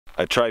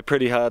I tried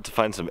pretty hard to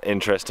find some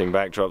interesting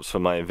backdrops for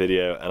my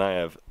video, and I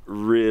have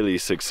really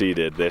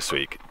succeeded this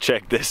week.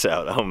 Check this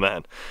out. Oh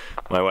man,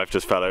 my wife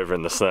just fell over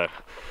in the snow.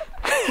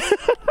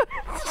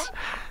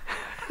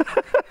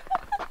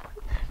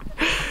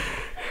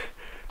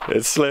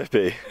 It's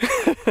slippy.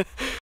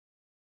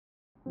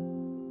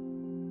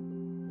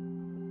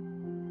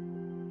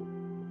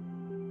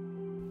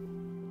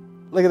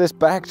 Look at this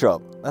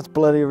backdrop. That's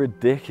bloody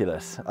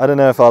ridiculous. I don't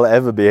know if I'll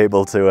ever be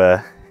able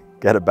to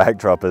get a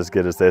backdrop as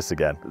good as this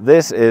again.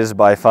 This is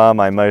by far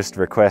my most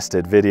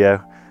requested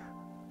video.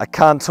 I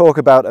can't talk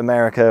about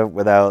America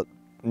without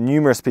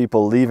numerous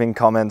people leaving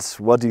comments.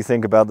 What do you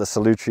think about the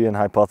Solutrean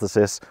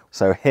hypothesis?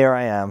 So here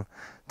I am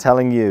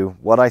telling you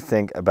what I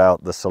think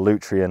about the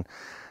Solutrean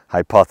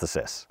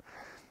hypothesis.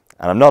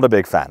 And I'm not a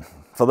big fan.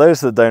 For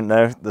those that don't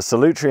know, the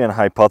Solutrean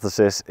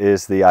hypothesis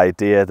is the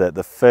idea that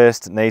the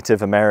first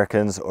Native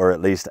Americans, or at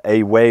least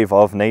a wave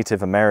of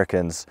Native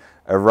Americans,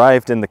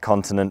 arrived in the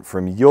continent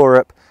from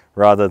Europe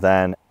rather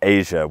than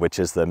Asia, which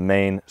is the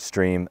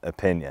mainstream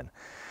opinion.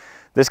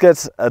 This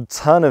gets a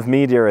ton of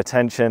media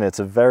attention. It's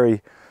a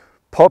very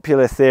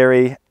popular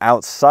theory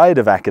outside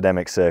of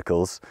academic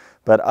circles,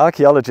 but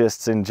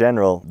archaeologists in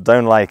general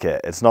don't like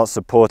it. It's not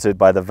supported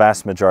by the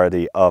vast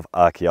majority of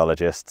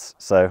archaeologists.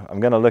 So I'm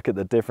going to look at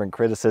the different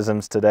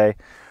criticisms today,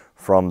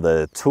 from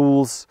the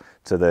tools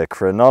to the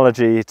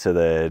chronology to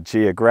the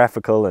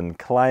geographical and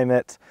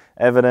climate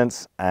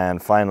evidence, and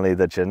finally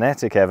the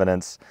genetic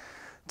evidence,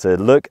 to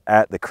look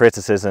at the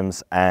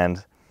criticisms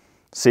and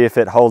see if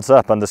it holds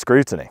up under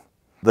scrutiny.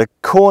 The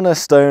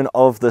cornerstone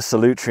of the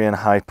Solutrean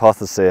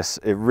hypothesis,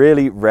 it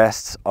really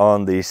rests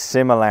on the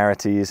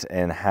similarities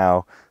in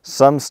how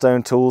some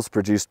stone tools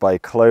produced by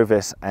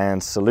Clovis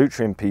and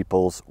Solutrean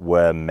peoples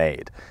were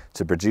made.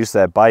 To produce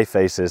their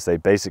bifaces, they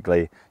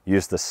basically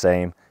used the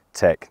same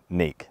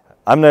technique.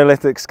 I'm no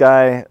lithics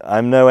guy,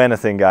 I'm no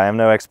anything guy, I'm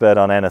no expert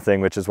on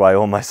anything, which is why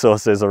all my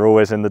sources are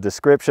always in the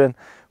description,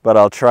 but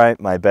I'll try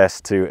my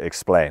best to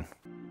explain.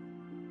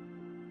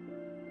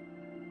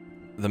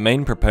 The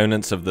main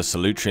proponents of the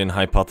Solutrean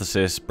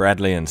hypothesis,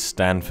 Bradley and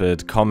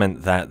Stanford,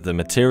 comment that the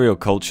material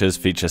cultures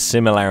feature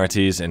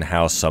similarities in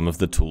how some of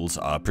the tools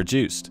are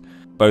produced.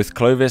 Both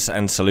Clovis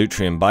and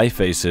Solutrean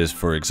bifaces,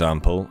 for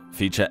example,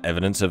 feature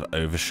evidence of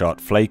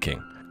overshot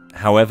flaking.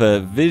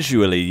 However,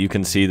 visually you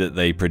can see that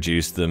they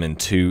produced them in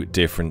two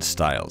different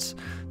styles.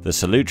 The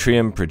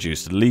Solutrean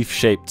produced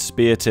leaf-shaped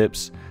spear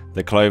tips.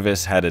 The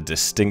Clovis had a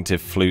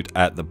distinctive flute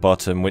at the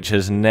bottom, which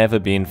has never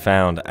been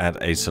found at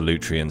a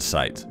Solutrean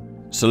site.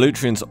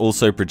 Solutreans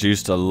also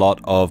produced a lot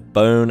of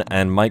bone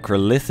and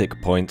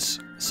microlithic points.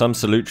 Some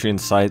Solutrean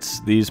sites,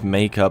 these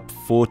make up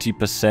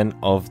 40%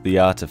 of the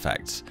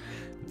artifacts.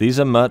 These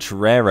are much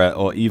rarer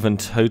or even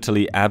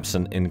totally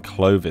absent in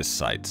Clovis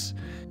sites.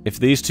 If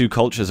these two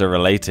cultures are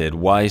related,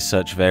 why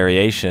such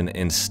variation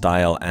in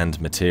style and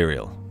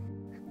material?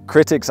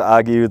 Critics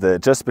argue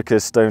that just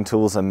because stone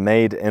tools are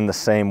made in the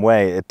same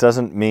way, it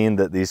doesn't mean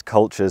that these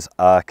cultures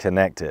are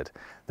connected.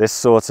 This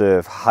sort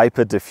of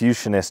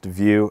hyper-diffusionist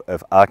view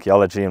of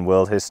archaeology and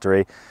world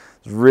history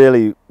has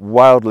really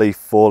wildly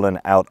fallen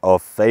out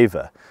of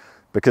favor.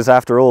 Because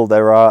after all,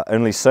 there are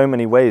only so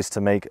many ways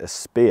to make a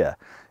spear.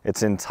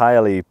 It's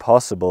entirely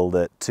possible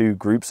that two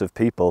groups of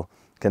people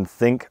can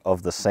think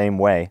of the same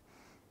way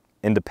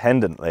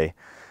independently.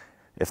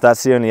 If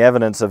that's the only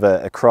evidence of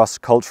a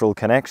cross-cultural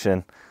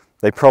connection,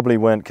 they probably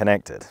weren't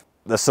connected.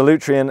 The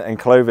Solutrean and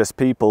Clovis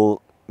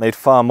people made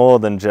far more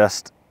than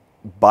just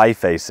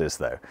bifaces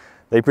though.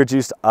 They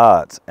produced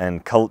art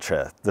and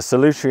culture. The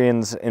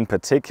Solutreans in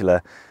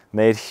particular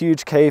made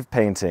huge cave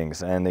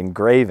paintings and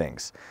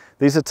engravings.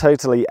 These are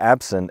totally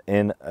absent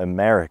in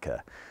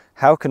America.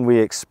 How can we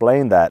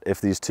explain that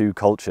if these two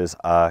cultures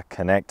are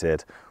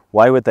connected?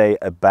 Why would they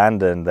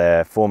abandon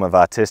their form of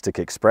artistic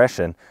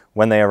expression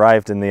when they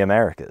arrived in the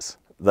Americas?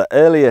 The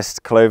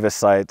earliest Clovis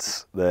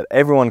sites that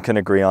everyone can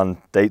agree on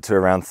date to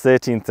around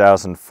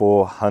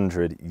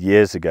 13,400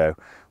 years ago,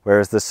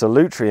 whereas the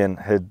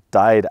Solutrean had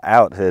died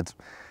out, had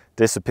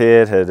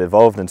disappeared, had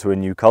evolved into a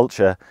new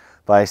culture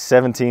by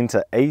 17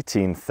 to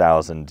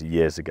 18,000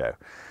 years ago.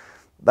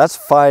 That's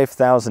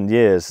 5,000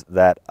 years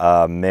that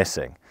are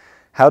missing.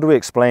 How do we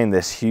explain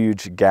this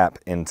huge gap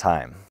in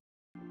time?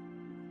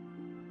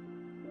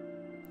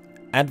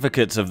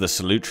 Advocates of the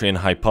Solutrean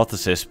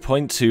hypothesis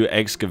point to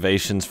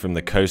excavations from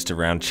the coast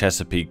around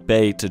Chesapeake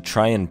Bay to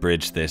try and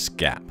bridge this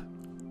gap.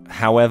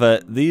 However,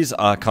 these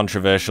are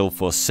controversial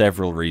for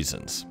several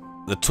reasons.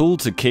 The tool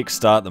to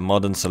kickstart the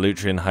modern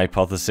Solutrean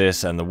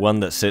hypothesis, and the one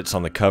that sits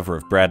on the cover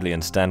of Bradley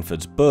and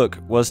Stanford's book,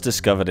 was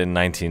discovered in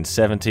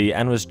 1970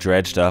 and was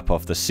dredged up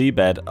off the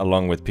seabed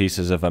along with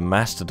pieces of a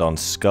mastodon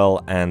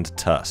skull and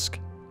tusk.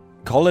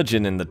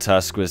 Collagen in the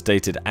tusk was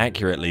dated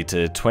accurately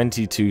to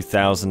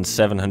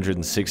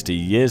 22,760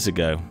 years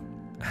ago.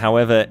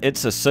 However,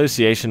 its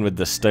association with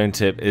the stone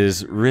tip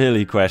is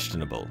really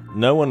questionable.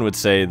 No one would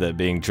say that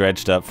being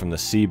dredged up from the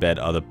seabed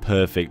are the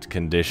perfect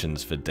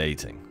conditions for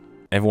dating.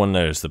 Everyone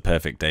knows the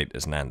perfect date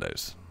is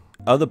Nando's.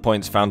 Other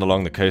points found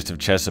along the coast of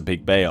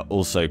Chesapeake Bay are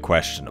also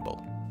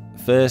questionable.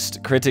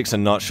 First, critics are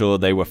not sure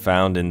they were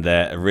found in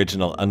their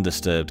original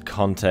undisturbed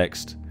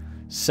context.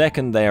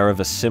 Second, they are of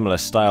a similar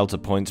style to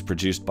points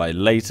produced by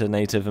later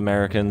Native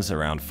Americans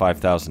around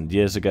 5,000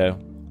 years ago.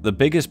 The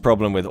biggest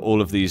problem with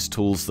all of these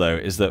tools though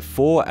is that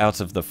 4 out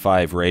of the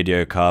 5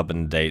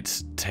 radiocarbon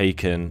dates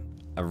taken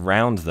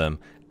around them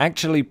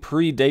actually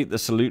predate the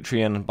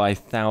Solutrean by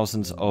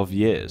thousands of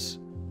years.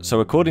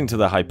 So according to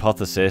the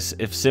hypothesis,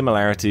 if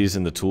similarities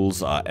in the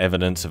tools are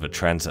evidence of a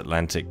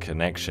transatlantic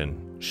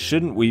connection,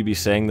 shouldn't we be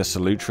saying the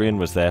Solutrean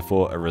was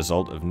therefore a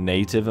result of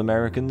Native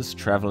Americans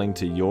traveling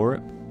to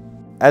Europe?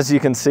 As you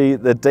can see,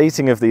 the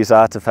dating of these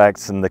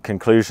artifacts and the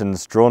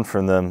conclusions drawn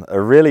from them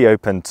are really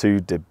open to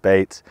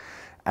debate.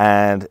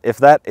 And if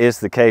that is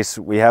the case,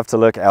 we have to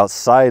look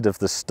outside of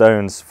the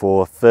stones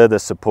for further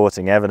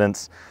supporting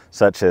evidence,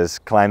 such as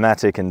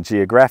climatic and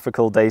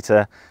geographical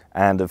data,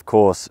 and of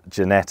course,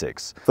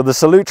 genetics. For the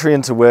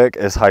Solutrean to work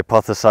as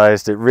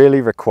hypothesized, it really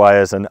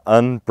requires an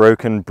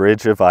unbroken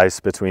bridge of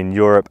ice between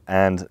Europe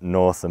and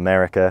North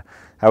America.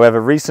 However,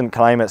 recent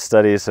climate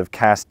studies have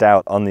cast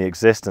doubt on the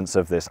existence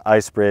of this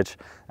ice bridge,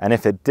 and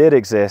if it did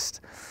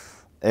exist,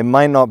 it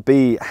might not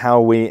be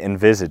how we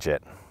envisage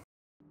it.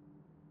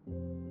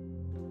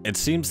 It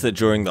seems that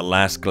during the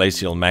last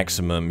glacial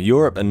maximum,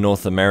 Europe and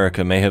North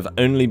America may have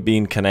only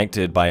been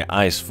connected by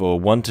ice for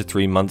 1 to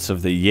 3 months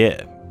of the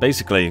year,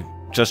 basically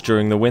just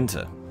during the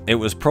winter. It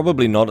was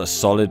probably not a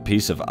solid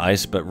piece of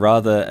ice, but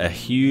rather a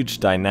huge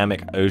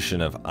dynamic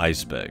ocean of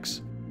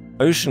icebergs.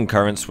 Ocean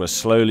currents were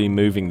slowly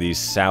moving these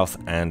south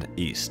and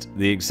east,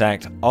 the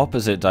exact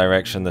opposite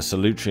direction the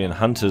Solutrean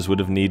hunters would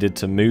have needed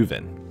to move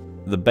in.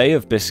 The Bay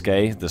of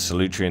Biscay, the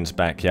Solutrean's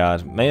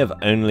backyard, may have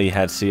only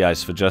had sea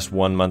ice for just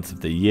 1 month of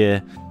the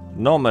year,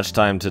 not much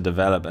time to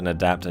develop and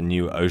adapt a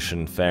new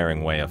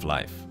ocean-faring way of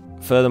life.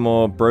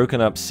 Furthermore, broken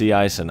up sea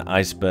ice and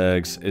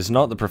icebergs is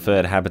not the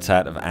preferred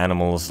habitat of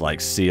animals like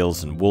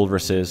seals and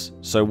walruses,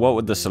 so what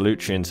would the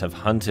Solutreans have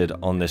hunted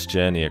on this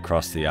journey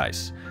across the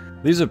ice?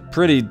 These are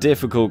pretty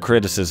difficult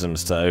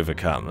criticisms to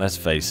overcome, let's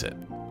face it.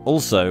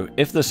 Also,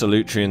 if the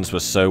Solutreans were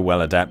so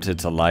well adapted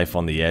to life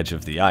on the edge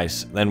of the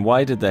ice, then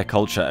why did their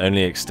culture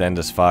only extend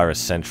as far as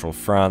central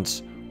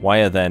France?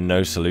 Why are there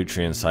no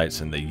Solutrean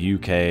sites in the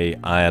UK,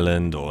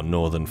 Ireland, or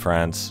northern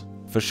France?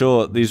 For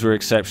sure, these were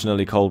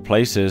exceptionally cold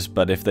places,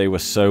 but if they were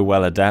so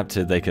well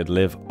adapted they could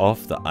live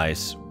off the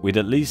ice, we'd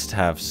at least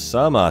have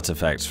some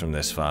artifacts from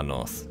this far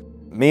north.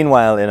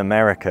 Meanwhile, in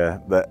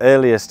America, the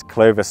earliest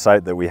Clovis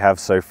site that we have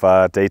so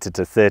far, dated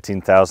to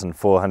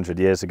 13,400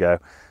 years ago,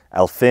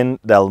 El Fin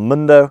del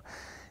Mundo,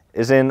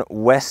 is in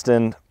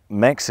western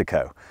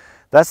Mexico.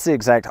 That's the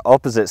exact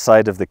opposite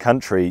side of the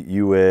country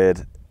you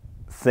would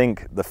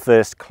think the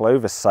first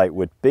Clovis site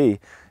would be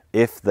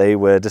if they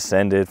were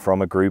descended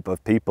from a group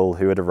of people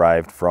who had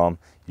arrived from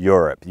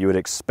Europe. You would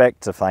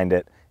expect to find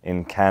it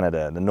in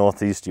Canada, the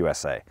northeast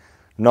USA,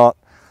 not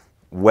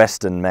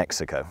western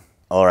Mexico.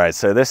 Alright,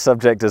 so this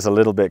subject is a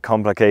little bit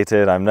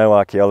complicated. I'm no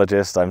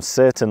archaeologist, I'm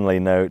certainly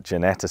no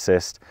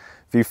geneticist.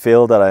 If you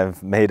feel that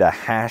I've made a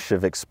hash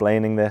of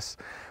explaining this,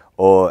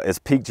 or it's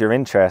piqued your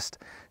interest,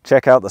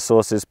 check out the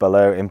sources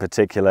below, in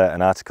particular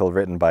an article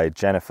written by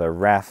Jennifer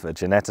Raff, a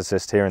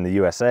geneticist here in the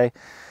USA.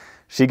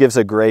 She gives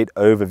a great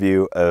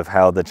overview of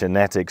how the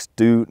genetics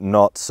do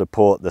not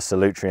support the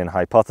Solutrean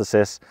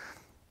hypothesis.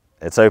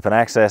 It's open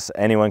access,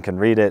 anyone can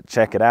read it,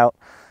 check it out.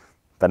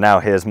 But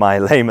now here's my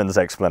layman's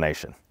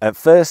explanation. At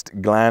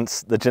first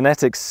glance, the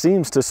genetics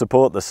seems to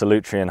support the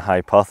Solutrean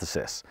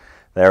hypothesis.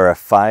 There are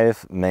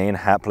 5 main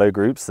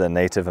haplogroups that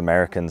Native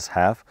Americans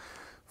have.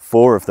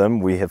 4 of them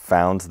we have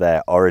found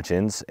their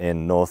origins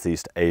in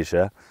Northeast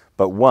Asia,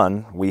 but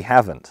 1 we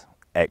haven't,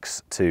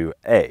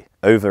 X2A.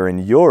 Over in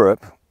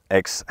Europe,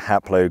 X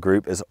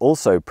haplogroup is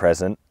also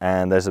present,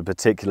 and there's a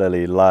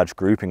particularly large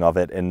grouping of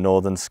it in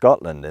northern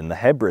Scotland, in the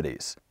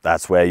Hebrides.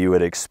 That's where you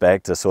would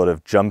expect a sort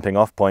of jumping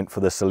off point for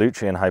the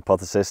Solutrean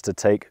hypothesis to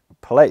take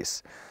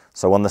place.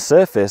 So on the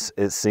surface,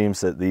 it seems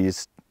that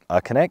these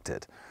are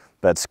connected.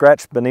 But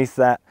scratch beneath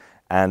that,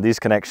 and these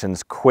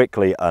connections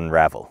quickly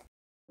unravel.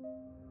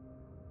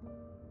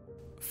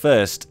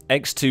 First,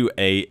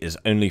 X2A is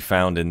only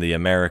found in the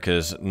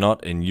Americas,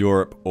 not in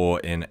Europe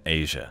or in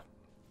Asia.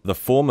 The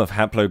form of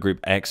haplogroup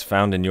X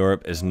found in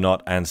Europe is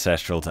not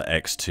ancestral to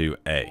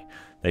X2A.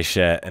 They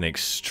share an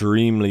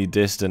extremely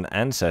distant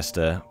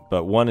ancestor,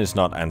 but one is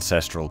not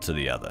ancestral to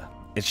the other.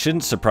 It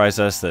shouldn't surprise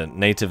us that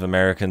Native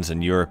Americans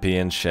and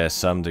Europeans share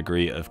some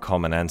degree of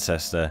common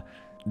ancestor.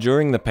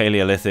 During the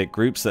Paleolithic,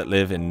 groups that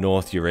live in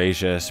North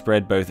Eurasia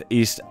spread both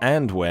east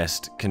and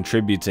west,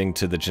 contributing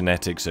to the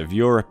genetics of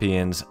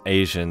Europeans,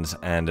 Asians,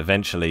 and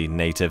eventually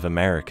Native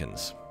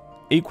Americans.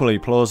 Equally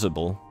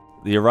plausible,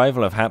 the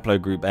arrival of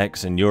haplogroup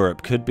X in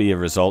Europe could be a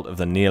result of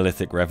the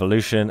Neolithic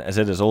Revolution, as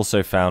it is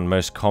also found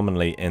most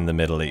commonly in the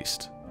Middle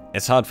East.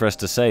 It's hard for us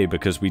to say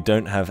because we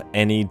don't have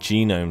any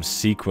genomes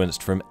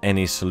sequenced from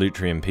any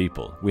Solutrean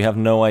people. We have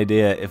no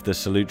idea if the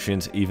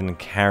Solutreans even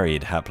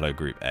carried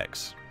haplogroup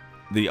X.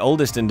 The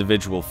oldest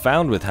individual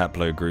found with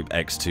haplogroup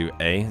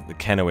X2A, the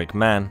Kennewick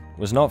Man,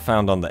 was not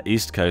found on the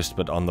east coast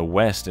but on the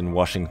west in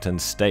Washington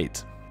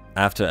state.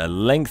 After a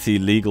lengthy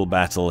legal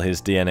battle,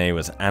 his DNA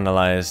was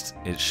analyzed.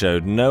 It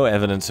showed no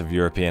evidence of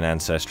European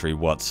ancestry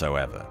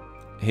whatsoever.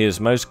 He is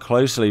most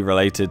closely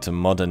related to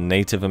modern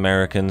Native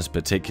Americans,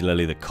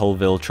 particularly the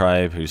Colville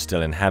tribe who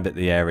still inhabit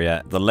the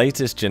area. The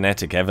latest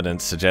genetic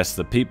evidence suggests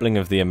the peopling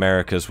of the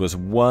Americas was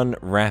one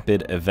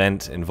rapid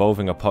event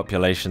involving a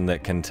population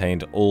that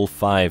contained all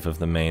 5 of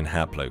the main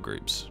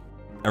haplogroups.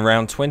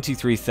 Around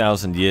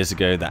 23,000 years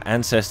ago, the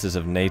ancestors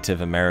of Native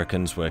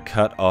Americans were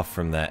cut off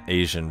from their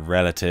Asian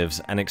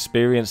relatives and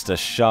experienced a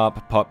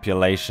sharp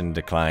population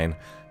decline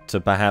to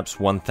perhaps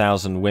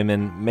 1,000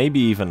 women, maybe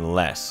even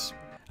less.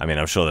 I mean,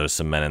 I'm sure there was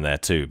some men in there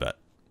too, but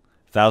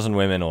 1,000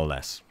 women or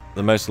less.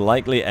 The most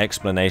likely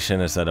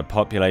explanation is that a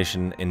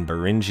population in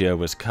Beringia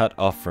was cut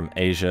off from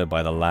Asia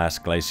by the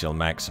last glacial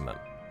maximum.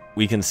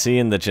 We can see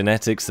in the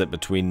genetics that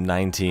between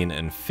 19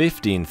 and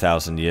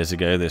 15,000 years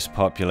ago, this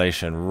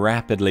population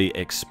rapidly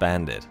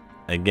expanded.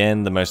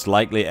 Again, the most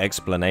likely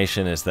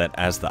explanation is that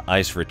as the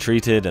ice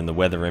retreated and the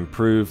weather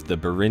improved, the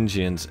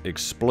Beringians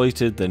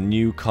exploited the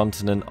new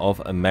continent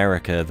of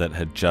America that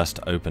had just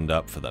opened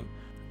up for them.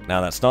 Now,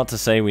 that's not to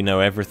say we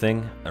know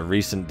everything. A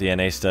recent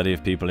DNA study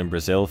of people in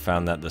Brazil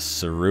found that the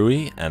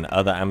Sarui and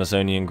other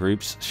Amazonian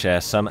groups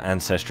share some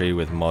ancestry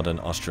with modern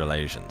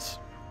Australasians.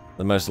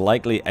 The most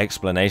likely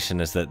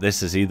explanation is that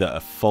this is either a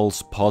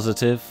false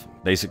positive,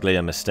 basically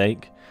a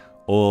mistake,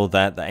 or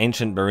that the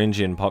ancient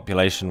Beringian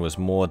population was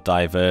more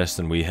diverse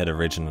than we had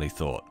originally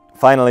thought.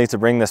 Finally, to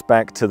bring this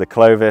back to the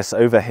Clovis,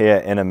 over here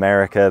in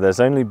America, there's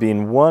only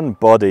been one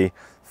body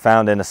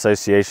found in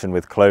association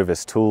with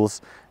Clovis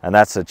tools, and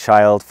that's a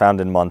child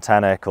found in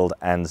Montana called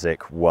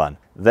Anzic-1.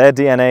 Their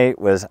DNA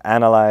was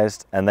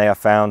analyzed and they are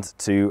found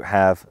to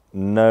have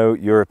no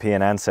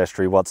European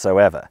ancestry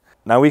whatsoever.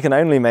 Now, we can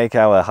only make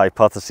our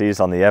hypotheses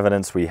on the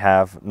evidence we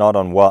have, not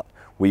on what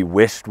we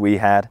wished we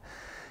had.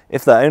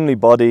 If the only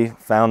body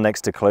found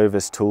next to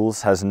Clovis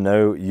tools has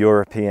no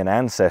European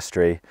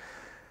ancestry,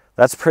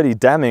 that's pretty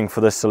damning for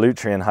the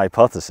Solutrean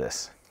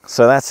hypothesis.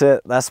 So that's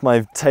it. That's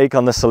my take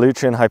on the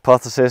Solutrean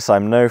hypothesis.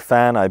 I'm no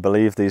fan. I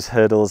believe these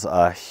hurdles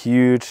are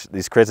huge.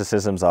 These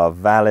criticisms are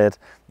valid.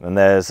 And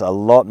there's a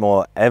lot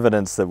more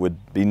evidence that would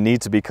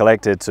need to be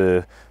collected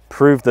to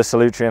prove the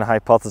Solutrean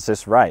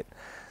hypothesis right.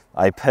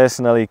 I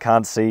personally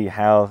can't see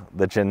how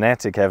the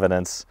genetic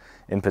evidence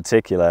in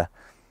particular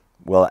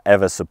will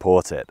ever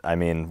support it. I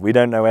mean, we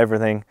don't know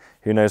everything.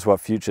 Who knows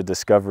what future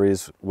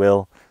discoveries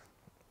will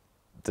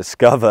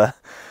discover.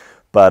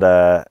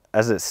 But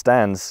as it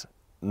stands,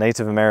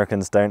 Native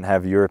Americans don't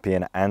have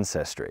European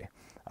ancestry.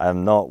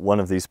 I'm not one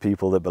of these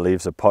people that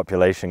believes a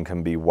population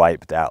can be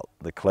wiped out.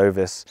 The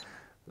Clovis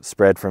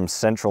spread from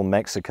central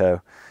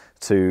Mexico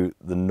to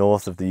the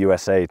north of the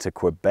USA to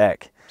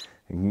Quebec.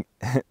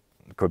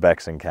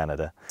 Quebec's in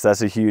Canada. So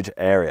that's a huge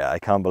area. I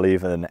can't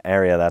believe in an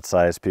area that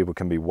size people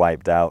can be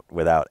wiped out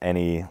without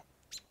any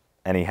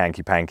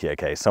hanky-panky.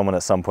 Okay, someone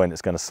at some point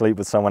is going to sleep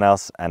with someone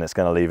else and it's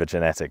going to leave a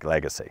genetic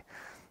legacy.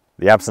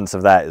 The absence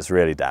of that is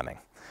really damning.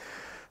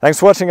 Thanks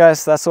for watching,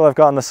 guys. That's all I've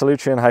got on the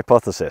Solutrean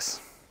hypothesis.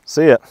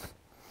 See ya.